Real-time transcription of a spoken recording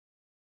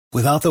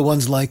Without the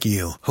ones like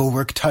you, who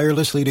work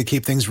tirelessly to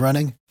keep things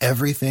running,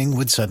 everything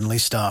would suddenly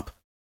stop.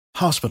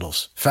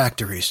 Hospitals,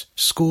 factories,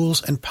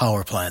 schools, and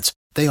power plants,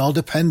 they all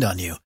depend on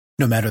you.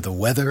 No matter the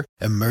weather,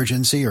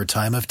 emergency, or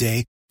time of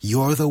day,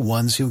 you're the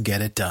ones who get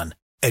it done.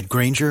 At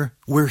Grainger,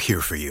 we're here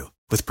for you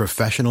with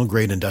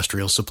professional-grade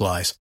industrial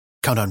supplies.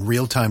 Count on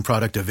real-time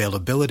product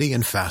availability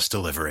and fast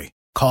delivery.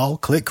 Call,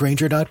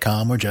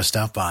 clickgrainger.com, or just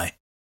stop by.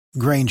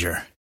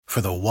 Grainger, for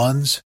the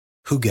ones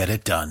who get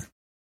it done.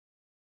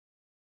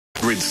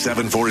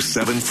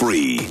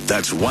 747-FREE.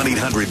 That's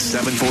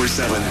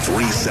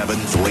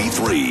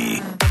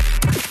 1-800-747-3733.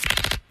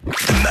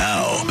 And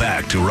now,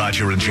 back to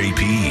Roger and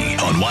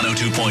JP on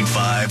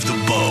 102.5 The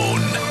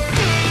Bone.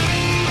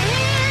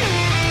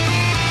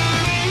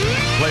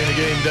 Playing the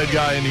game Dead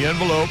Guy in the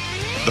Envelope.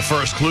 The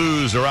first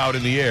clues are out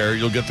in the air.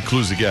 You'll get the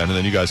clues again, and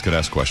then you guys can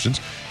ask questions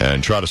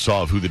and try to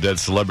solve who the dead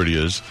celebrity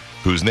is,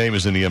 whose name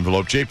is in the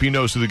envelope. JP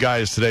knows who the guy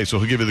is today, so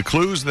he'll give you the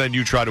clues, and then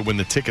you try to win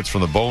the tickets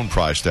from the Bone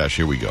Prize Stash.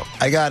 Here we go.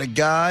 I got a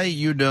guy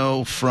you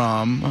know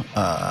from,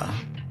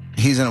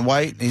 he's in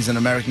white, he's an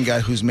American guy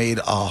who's made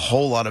a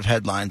whole lot of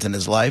headlines in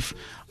his life.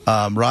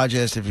 Raj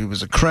asked if he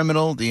was a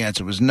criminal. The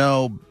answer was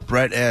no.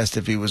 Brett asked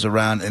if he was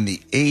around in the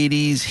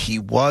 80s. He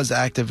was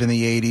active in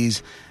the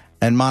 80s.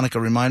 And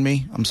Monica, remind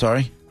me, I'm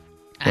sorry.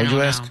 What did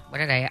you ask? What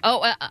did I?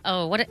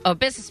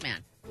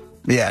 Businessman.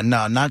 Yeah,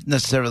 no, not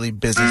necessarily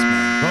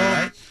businessman.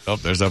 Right? Oh,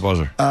 there's that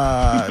buzzer.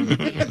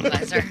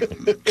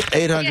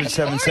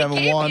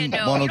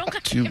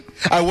 800-771-102.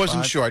 I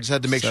wasn't sure. I just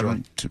had to make sure.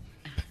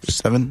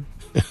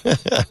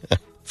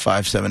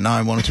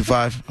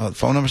 579-1025. The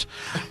phone numbers.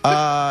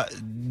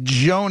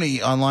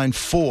 Joni on line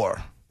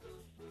 4.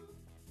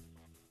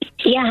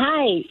 Yeah,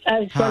 hi.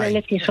 I was wondering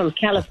if he's from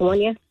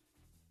California.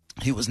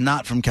 He was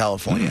not from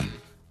California.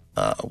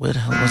 Where the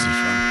hell was he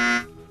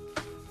from?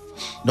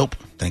 Nope.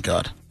 Thank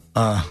God.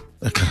 That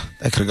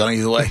could have gone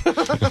either way.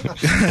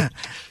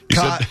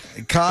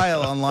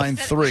 Kyle on line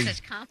 3.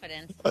 Such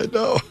confidence. I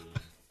know.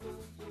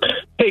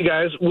 Hey,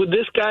 guys. Would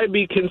this guy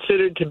be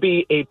considered to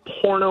be a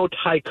porno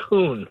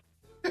tycoon?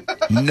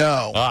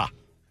 No.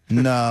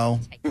 No.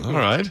 All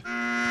right.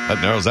 That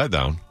narrows that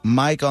down.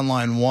 Mike on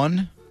line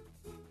 1.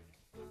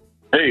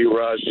 Hey,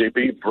 Raj,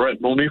 JP,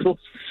 Brett Monifa.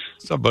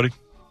 What's up, buddy?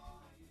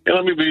 And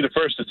let me be the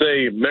first to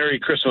say Merry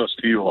Christmas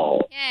to you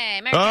all.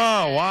 Yay, Merry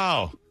Christmas.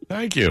 Wow.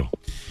 Thank you.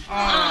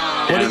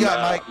 What do you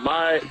got,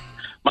 Mike?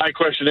 My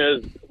question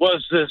is,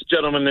 was this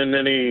gentleman in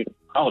any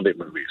holiday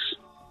movies?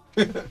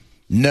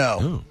 No.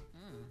 Ooh.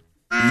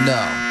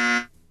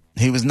 No.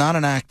 He was not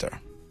an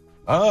actor.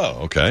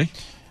 Oh, okay.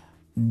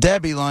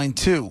 Debbie, line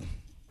 2.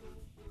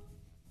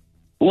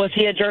 Was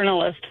he a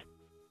journalist?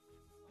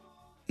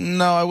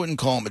 No, I wouldn't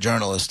call him a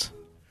journalist.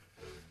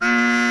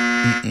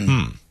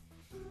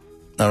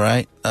 All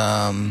right.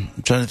 I'm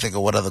trying to think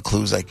of what other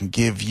clues I can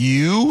give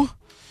you.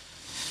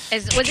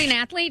 Was he an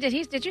athlete?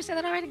 Did you say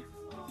that already?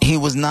 He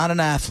was not an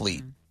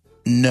athlete.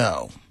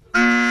 No.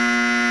 You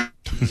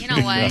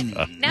know what?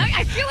 Now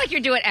I feel like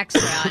you're doing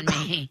extra on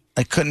me.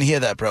 I couldn't hear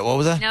that, Brett. What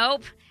was that?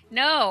 Nope.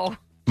 No.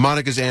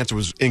 Monica's answer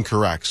was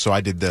incorrect, so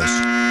I did this.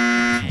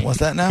 What's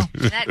that now?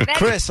 That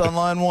Chris on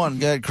line 1.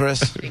 Go ahead,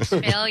 Chris.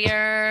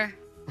 Failure.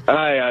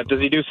 Hi. Does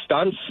he do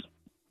stunts?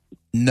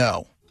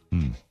 No.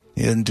 He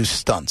didn't do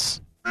stunts.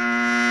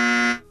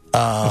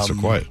 That's so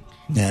quiet.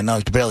 Yeah, no,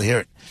 you can barely hear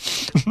it.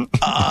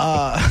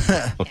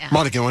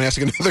 Monica, you want to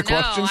ask another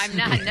question? No, I'm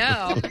not.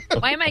 No.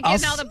 Why am I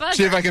getting all the buzz?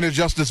 See if I can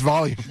adjust this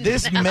volume.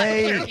 This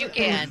may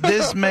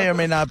or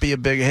may not be a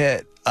big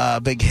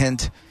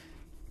hint.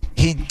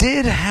 He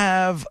did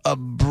have a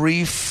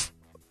brief.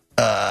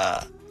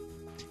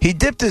 He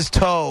dipped his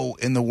toe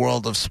in the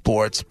world of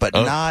sports, but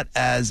not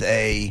as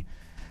an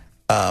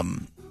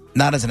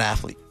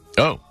athlete.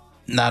 Oh,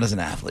 not as an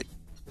athlete,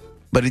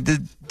 but he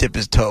did dip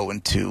his toe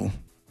into.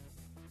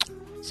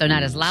 So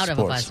not as loud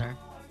sports. of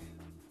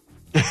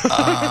a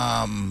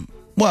buzzer.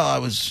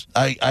 Well,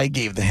 I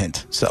gave the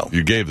hint, so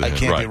you gave the hint. I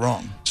can't right. be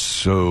wrong.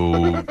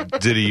 So,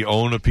 did he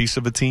own a piece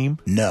of a team?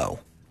 No.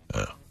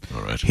 Oh,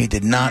 all right. He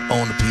did not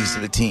own a piece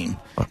of a team.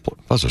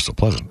 Buzzer's so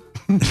pleasant.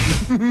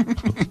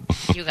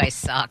 You guys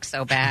suck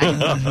so bad.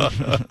 I don't know.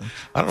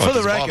 For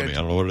the record, record, I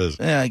don't know what it is.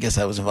 Yeah, I guess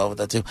I was involved with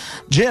that too.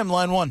 Jim,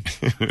 line 1.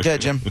 Okay,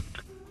 Jim.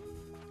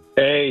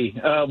 Hey,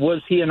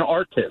 was he an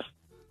artist?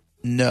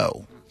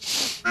 No,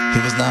 he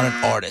was not an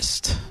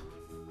artist.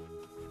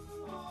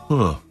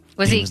 Huh.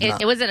 Was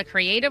it a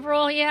creative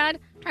role he had?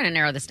 I'm trying to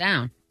narrow this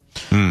down.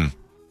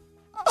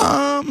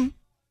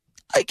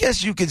 I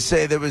guess you could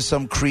say there was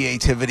some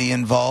creativity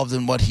involved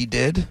in what he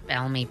did.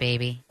 Bell me,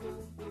 baby.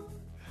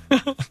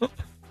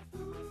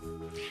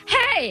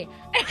 Hey!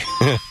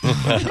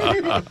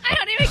 I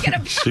don't even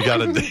get a... She got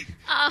a ding.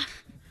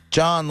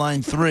 John,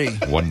 line 3.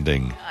 One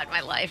ding. God,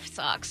 my life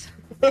sucks.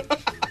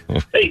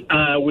 Hey,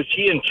 was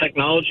he in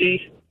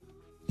technology?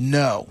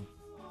 No,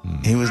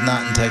 he was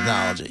not in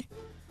technology.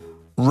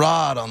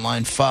 Rod on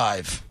line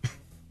 5.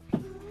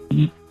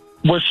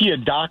 Was he a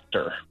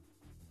doctor?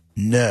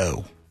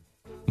 No.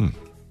 He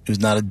was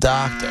not a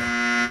doctor.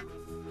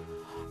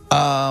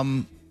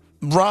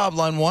 Rob,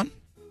 line 1.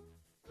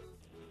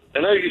 I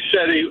know you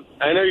said he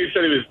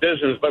was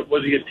business, but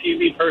was he a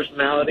TV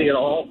personality at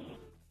all?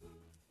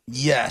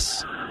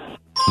 Yes.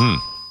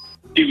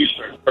 TV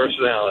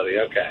personality,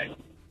 okay.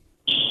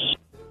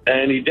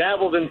 And he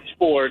dabbled in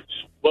sports.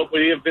 What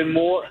would he have been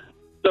more?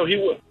 So he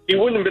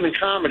wouldn't have been in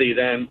comedy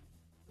then.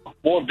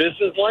 More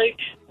business-like?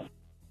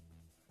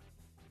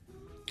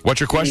 What's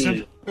your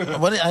question?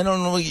 What, I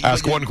don't know.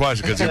 Ask one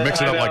question because you're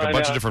mixing up like a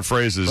bunch of different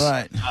phrases.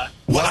 Right. I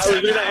was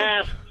going to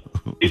ask.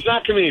 He's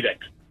not comedic.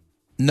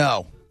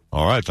 No.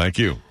 All right, thank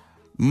you.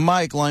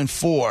 Mike, line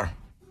 4.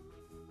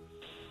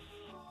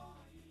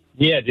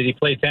 Yeah, did he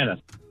play tennis?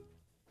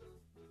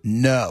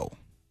 No.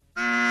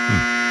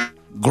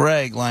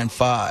 Greg, line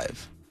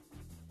 5.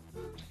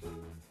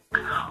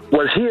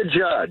 Was he a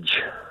judge?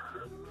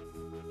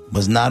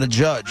 Was not a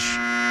judge.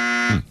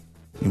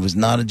 He was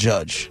not a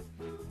judge.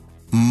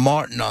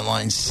 Martin on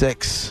line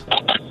 6. Was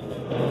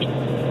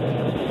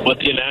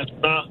he an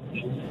astronaut?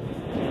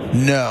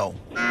 No.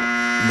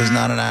 He was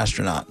not an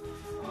astronaut.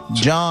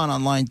 John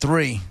on line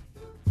 3.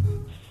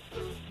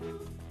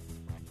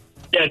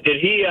 Yeah, did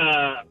he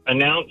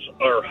announce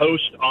or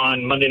host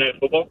on Monday Night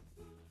Football?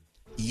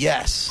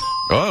 Yes.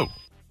 Oh.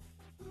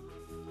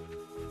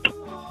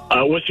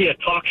 Was he a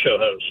talk show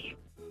host?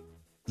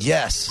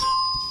 Yes.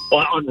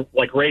 Well, on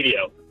like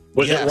radio?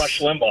 Was Yes. it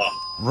Rush Limbaugh?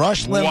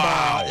 Rush Limbaugh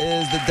Wow.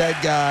 is the dead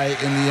guy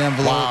in the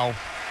envelope. Wow.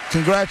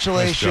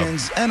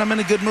 Congratulations. Nice And I'm in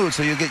a good mood,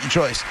 so you'll get your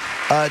choice.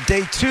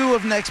 Day 2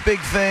 of Next Big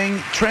Thing,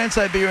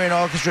 Trans-Siberian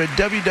Orchestra,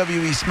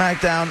 WWE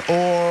SmackDown,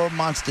 or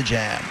Monster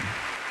Jam.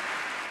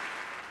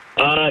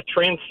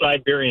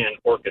 Trans-Siberian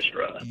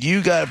Orchestra.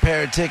 You got a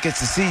pair of tickets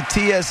to see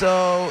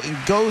TSO and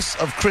Ghosts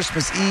of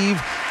Christmas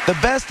Eve, the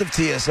best of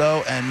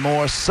TSO, and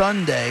more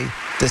Sunday,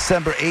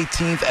 December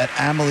 18th at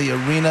Amalie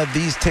Arena.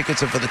 These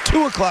tickets are for the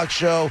 2 o'clock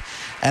show,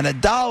 and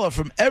 $1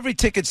 from every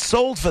ticket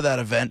sold for that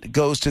event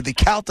goes to the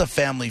Calta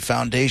Family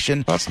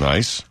Foundation. That's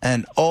nice.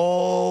 And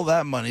all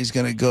that money is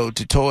going to go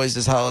to toys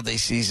this holiday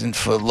season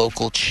for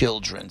local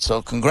children.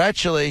 So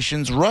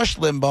congratulations, Rush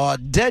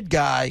Limbaugh, dead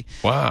guy,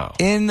 Wow.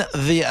 in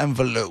the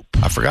envelope.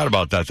 I forgot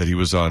about that he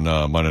was on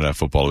Monday Night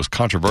Football. It was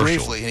controversial.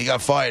 Briefly, and he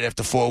got fired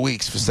after 4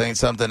 weeks for saying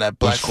something that It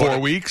black was 4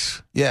 quarter-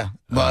 weeks? Yeah,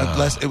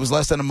 it was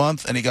less than a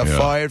month, and he got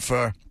fired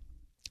for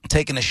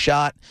taking a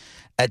shot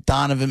at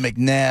Donovan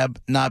McNabb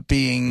not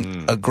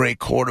being a great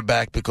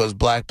quarterback because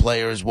black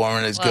players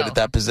weren't as good at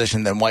that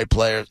position than white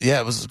players. Yeah,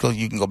 it was.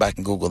 You can go back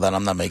and Google that.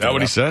 I'm not making. Is that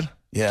what it he up. said?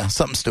 Yeah,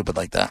 something stupid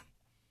like that.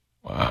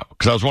 Wow.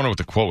 Because I was wondering what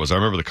the quote was. I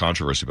remember the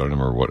controversy, but I don't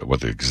remember what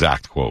the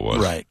exact quote was.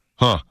 Right.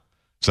 Huh.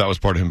 So that was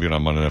part of him being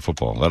on Monday Night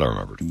Football. That I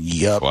remembered.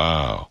 Yep.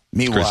 Wow.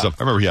 Meanwhile- Great stuff.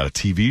 I remember he had a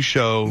TV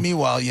show.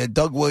 Meanwhile, you had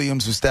Doug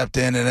Williams who stepped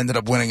in and ended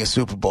up winning a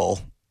Super Bowl.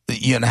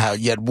 You know how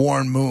you had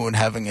Warren Moon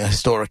having a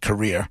historic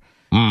career,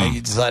 and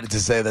you decided to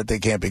say that they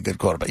can't be good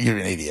quarterback. You're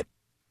an idiot.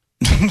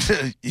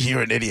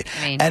 You're an idiot.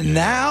 I mean- And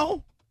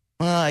now,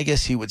 well, I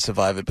guess he would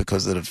survive it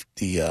because of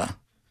the.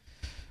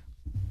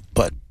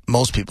 But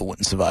most people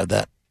wouldn't survive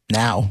that.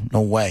 Now,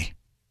 no way.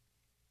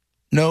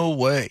 No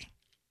way.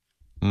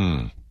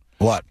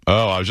 What?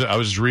 Oh, I was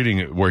just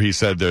reading where he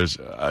said there's,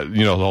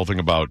 the whole thing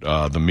about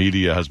the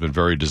media has been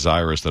very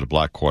desirous that a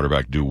black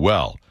quarterback do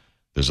well.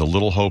 There's a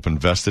little hope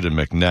invested in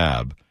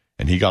McNabb,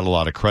 and he got a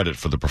lot of credit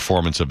for the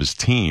performance of his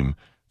team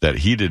that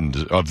he didn't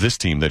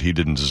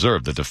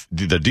deserve. That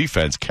the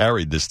defense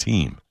carried this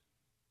team.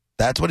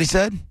 That's what he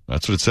said?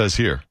 That's what it says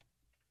here.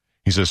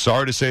 He says,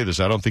 sorry to say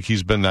this, I don't think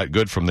he's been that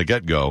good from the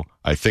get-go.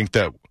 I think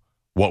that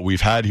what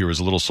we've had here is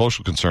a little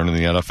social concern in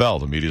the NFL.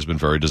 The media has been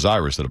very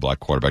desirous that a black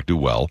quarterback do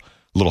well.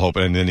 Little hope.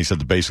 And then he said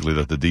that basically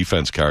that the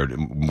defense carried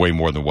way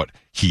more than what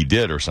he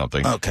did or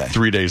something. Okay.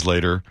 3 days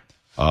later,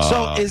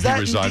 So is that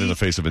he resigned in indeed- the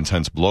face of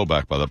intense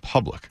blowback by the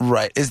public.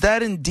 Right. Is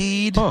that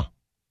indeed? Huh.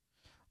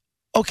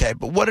 Okay,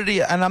 but what did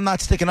he, and I'm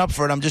not sticking up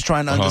for it, I'm just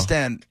trying to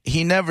understand.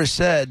 He never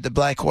said the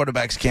black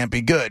quarterbacks can't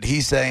be good.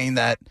 He's saying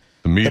that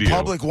The media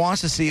public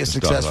wants to see a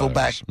successful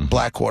desirous.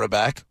 black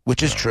quarterback,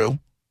 which is true,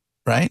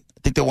 right? I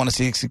think they want to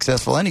see a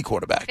successful any I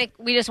quarterback. think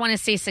we just want to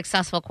see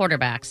successful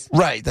quarterbacks.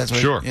 Right, that's what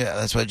Sure. yeah,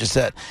 that's what I just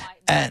said.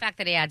 The And fact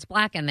that he adds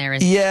black in there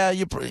is yeah,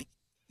 And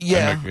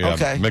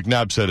okay.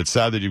 McNabb said, it's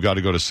sad that you've got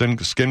to go to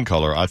skin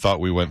color. I thought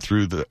we were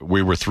through with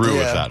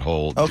Yeah. that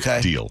whole Okay.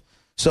 deal.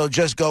 So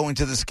just going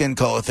to the skin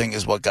color thing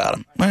is what got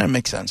him. It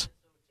makes sense.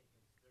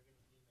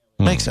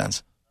 Makes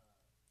sense.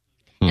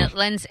 it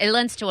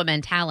lends to a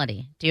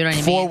mentality. Do you know what I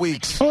mean? 4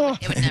 weeks.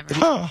 It would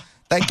never.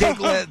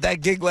 That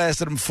gig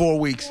lasted him 4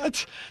 weeks.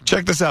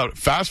 Check this out.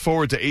 Fast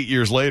forward to 8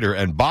 years later,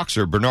 and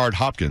boxer Bernard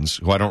Hopkins,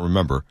 who I don't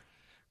remember,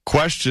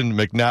 questioned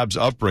McNabb's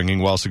upbringing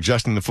while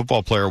suggesting the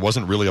football player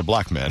wasn't really a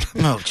black man.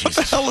 Oh, What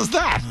Jesus. the hell is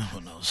that?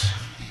 Who knows?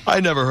 I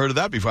never heard of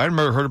that before. I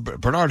never heard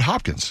of Bernard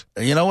Hopkins.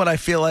 You know what I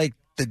feel like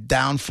the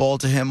downfall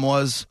to him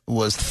was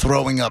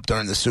throwing up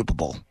during the Super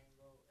Bowl.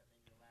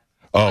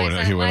 Oh, Why is and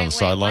that- he went on why- the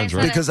sidelines, why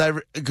right? is that?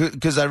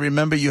 Because I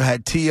remember you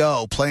had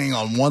T.O. playing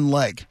on one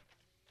leg.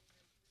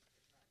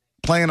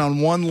 Playing on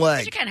one You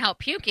leg. can't help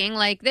puking.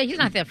 Like he's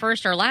not the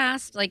first or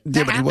last. Like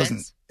Yeah, that but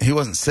happens. He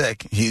wasn't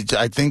sick.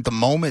 I think the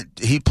moment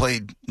he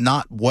played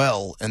not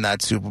well in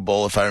that Super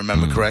Bowl, if I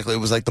remember correctly, it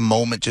was like the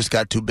moment just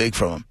got too big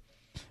from him.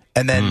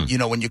 And then,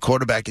 when your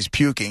quarterback is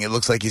puking, it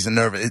looks like he's a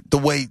nervous. The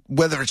way,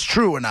 whether it's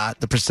true or not,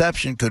 the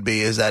perception could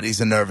be is that he's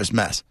a nervous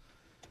mess.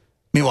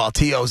 Meanwhile,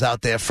 T.O.'s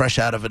out there fresh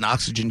out of an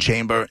oxygen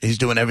chamber. He's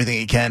doing everything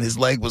he can. His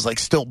leg was like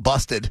still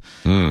busted.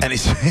 And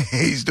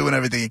he's doing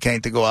everything he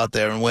can to go out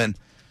there and win.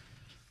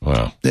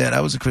 Wow. Yeah,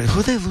 that was a crazy.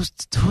 Who did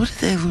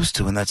they lose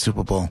to in that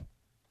Super Bowl?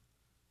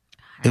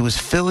 It was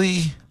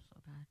Philly.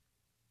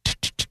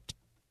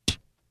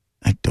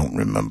 I don't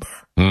remember.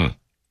 I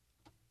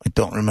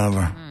don't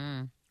remember.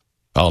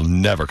 I'll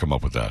never come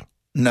up with that.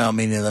 No,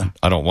 me neither.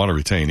 I don't want to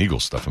retain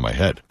Eagles stuff in my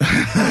head.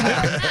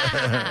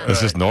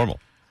 It's just normal.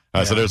 All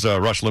right, so there's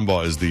Rush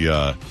Limbaugh is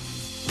the,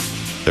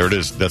 there it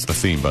is. That's the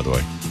theme, by the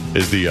way,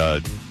 is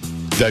the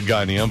dead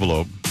guy in the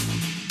envelope.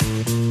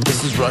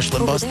 This is Rush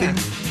Limbaugh's theme?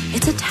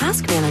 It's a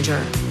task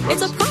manager.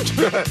 It's a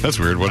project. That's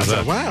weird. What is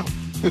that? Wow.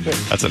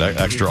 That's an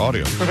extra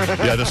audio.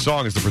 Yeah, this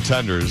song is The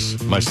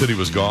Pretenders, My City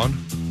Was Gone.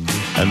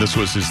 And this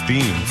was his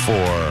theme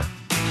for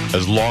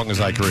as long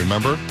as I can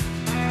remember.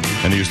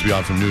 And he used to be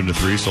on from noon to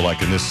 3, so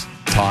like in this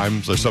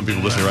time, so some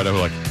people listening right now were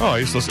like, oh, I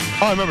used to listen.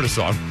 Oh, I remember this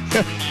song.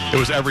 It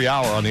was every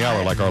hour on the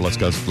hour, like, all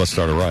right, let's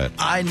start a riot.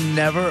 I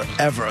never,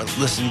 ever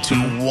listened to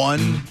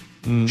one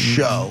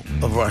show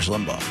of Rush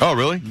Limbaugh. Oh,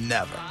 really?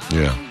 Never.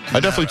 Yeah. I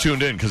definitely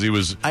tuned in because he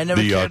was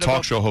the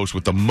talk show host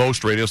with the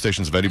most radio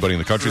stations of anybody in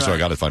the country, so I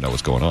got to find out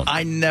what's going on.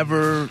 I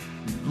never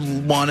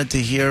wanted to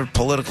hear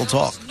political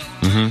talk.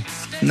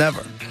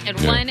 Never. I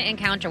had one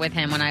encounter with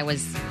him when I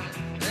was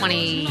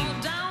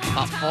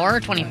 24,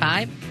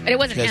 25. But it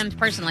wasn't him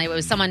personally. It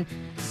was someone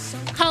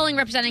calling,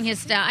 representing his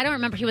staff. I don't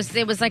remember.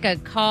 It was like a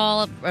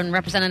call, a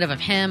representative of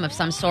him of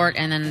some sort,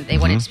 and then they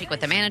wanted to speak with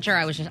the manager.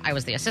 I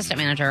was the assistant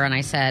manager, and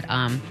I said,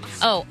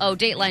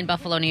 Dateline,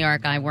 Buffalo, New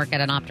York. I work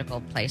at an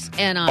optical place.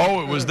 And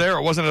it was there.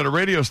 It wasn't at a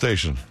radio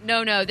station.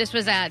 No. This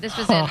was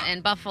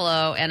in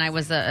Buffalo, and I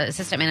was the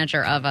assistant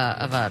manager of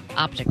a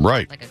optical,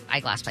 like an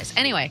eyeglass place.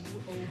 Anyway,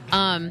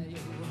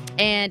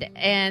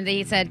 And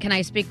he said, can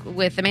I speak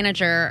with the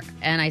manager?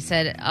 And I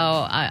said,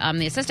 I'm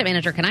the assistant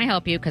manager. Can I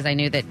help you? Because I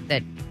knew that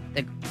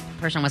the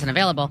person wasn't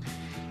available.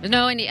 He goes,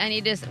 no, I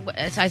need to. So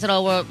I said,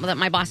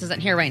 my boss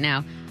isn't here right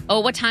now. Oh,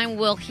 what time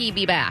will he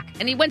be back?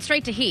 And he went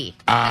straight to he.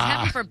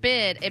 Heaven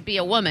forbid it be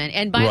a woman.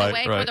 And by the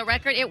way, for the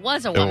record, it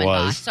was a woman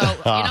boss. So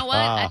you know what?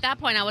 At that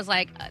point, I was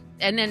like,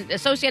 and then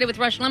associated with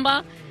Rush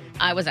Limbaugh,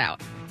 I was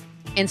out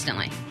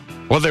instantly.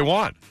 What do they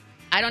want?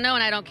 I don't know,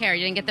 and I don't care.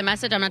 You didn't get the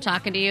message. I'm not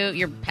talking to you.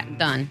 You're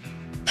done.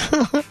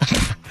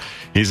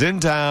 He's in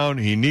town.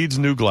 He needs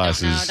new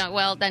glasses. No.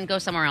 Well, then go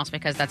somewhere else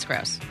because that's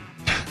gross.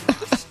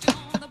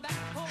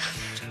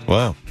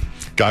 Wow.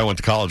 Guy I went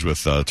to college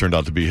with turned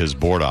out to be his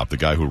board op, the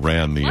guy who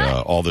ran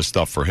the all this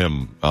stuff for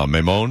him,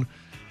 Maimone.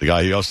 The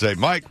guy he also said,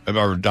 Mike,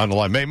 or down the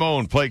line,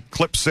 Maimone, play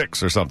clip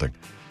 6 or something.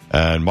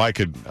 And Mike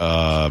had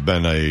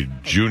been a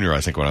junior, I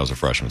think, when I was a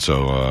freshman.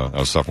 So I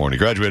was a sophomore when he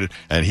graduated.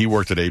 And he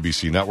worked at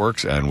ABC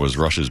Networks and was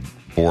Rush's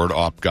board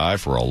op guy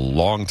for a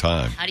long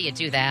time. How do you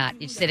do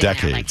that? You sit in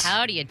there like,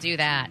 how do you do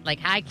that? Like,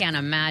 I can't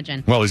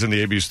imagine. Well, he's in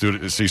the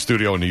ABC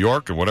studio in New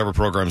York, and whatever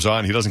program's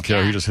on, he doesn't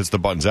care. Yeah. He just hits the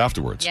buttons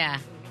afterwards. Yeah.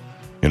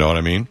 You know what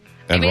I mean?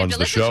 And runs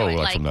the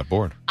show from that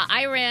board.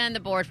 I ran the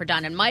board for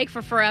Don and Mike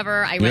for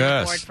forever. I ran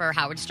the board for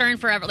Howard Stern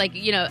forever. Like,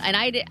 and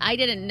I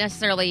didn't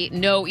necessarily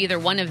know either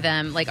one of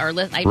them. Like, I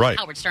knew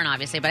Howard Stern,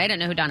 obviously, but I didn't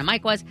know who Don and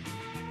Mike was.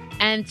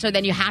 And so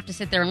then you have to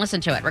sit there and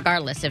listen to it,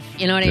 regardless. If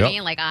you know what I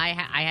mean? Like, I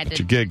had That's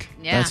to. a gig.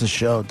 Yeah. That's a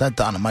show. That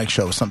Don and Mike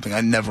show was something I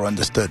never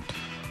understood.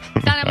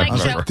 Don and Mike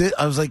show.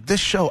 I was like,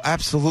 this show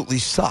absolutely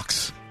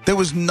sucks. There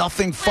was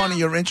nothing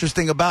funny or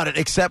interesting about it,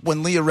 except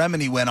when Leah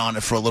Remini went on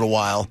it for a little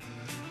while.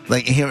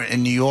 Like here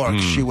in New York,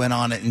 she went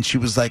on it, and she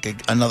was like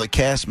another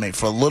castmate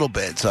for a little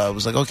bit. So I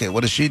was like, okay,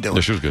 what is she doing?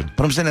 Yeah, she was good.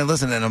 But I'm sitting there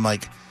listening, and I'm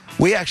like,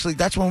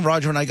 that's when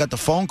Roger and I got the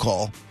phone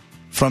call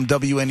from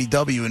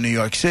WNEW in New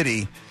York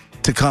City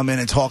to come in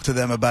and talk to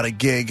them about a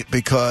gig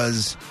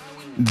because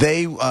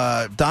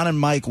Don and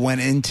Mike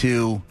went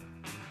into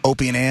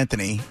Opie and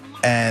Anthony,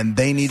 and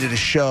they needed a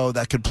show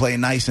that could play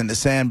nice in the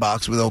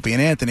sandbox with Opie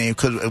and Anthony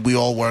because we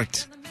all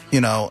worked,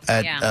 at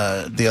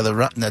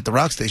the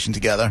rock station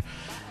together.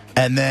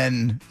 And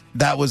then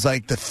that was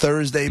like the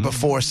Thursday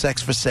before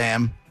Sex for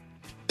Sam.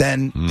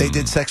 Then they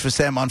did Sex for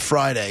Sam on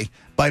Friday.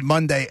 By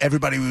Monday,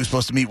 everybody we were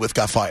supposed to meet with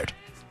got fired.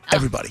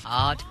 Everybody.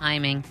 Oh,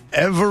 timing.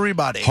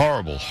 Everybody.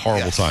 Horrible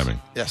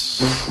timing.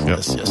 Yes. Yep.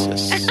 Yes.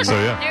 So,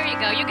 yeah. There you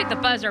go. You get the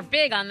buzzer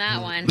big on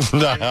that one.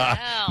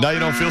 Now you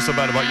don't feel so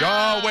bad about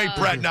Oh, wait,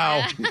 Brett,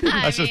 now.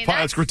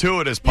 That's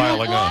gratuitous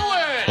piling on.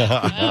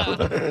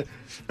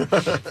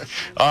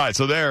 All right,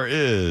 so there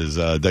is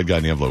Dead Guy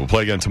in the Envelope. We'll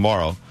play again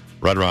tomorrow,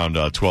 right around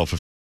 12:15.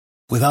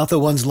 Without the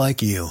ones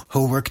like you,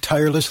 who work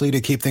tirelessly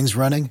to keep things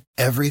running,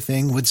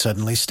 everything would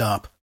suddenly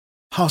stop.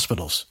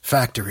 Hospitals,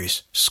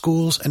 factories,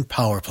 schools, and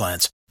power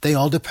plants, they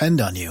all depend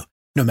on you.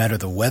 No matter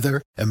the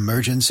weather,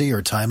 emergency,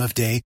 or time of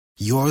day,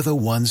 you're the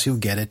ones who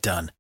get it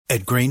done.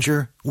 At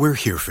Grainger, we're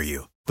here for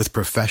you with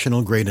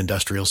professional-grade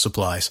industrial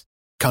supplies.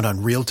 count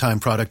on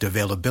real-time product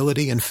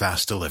availability and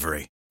fast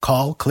delivery.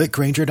 Call, click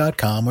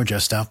Grainger.com, or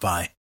just stop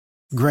by.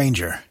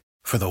 Grainger,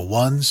 for the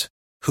ones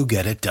who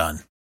get it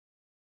done.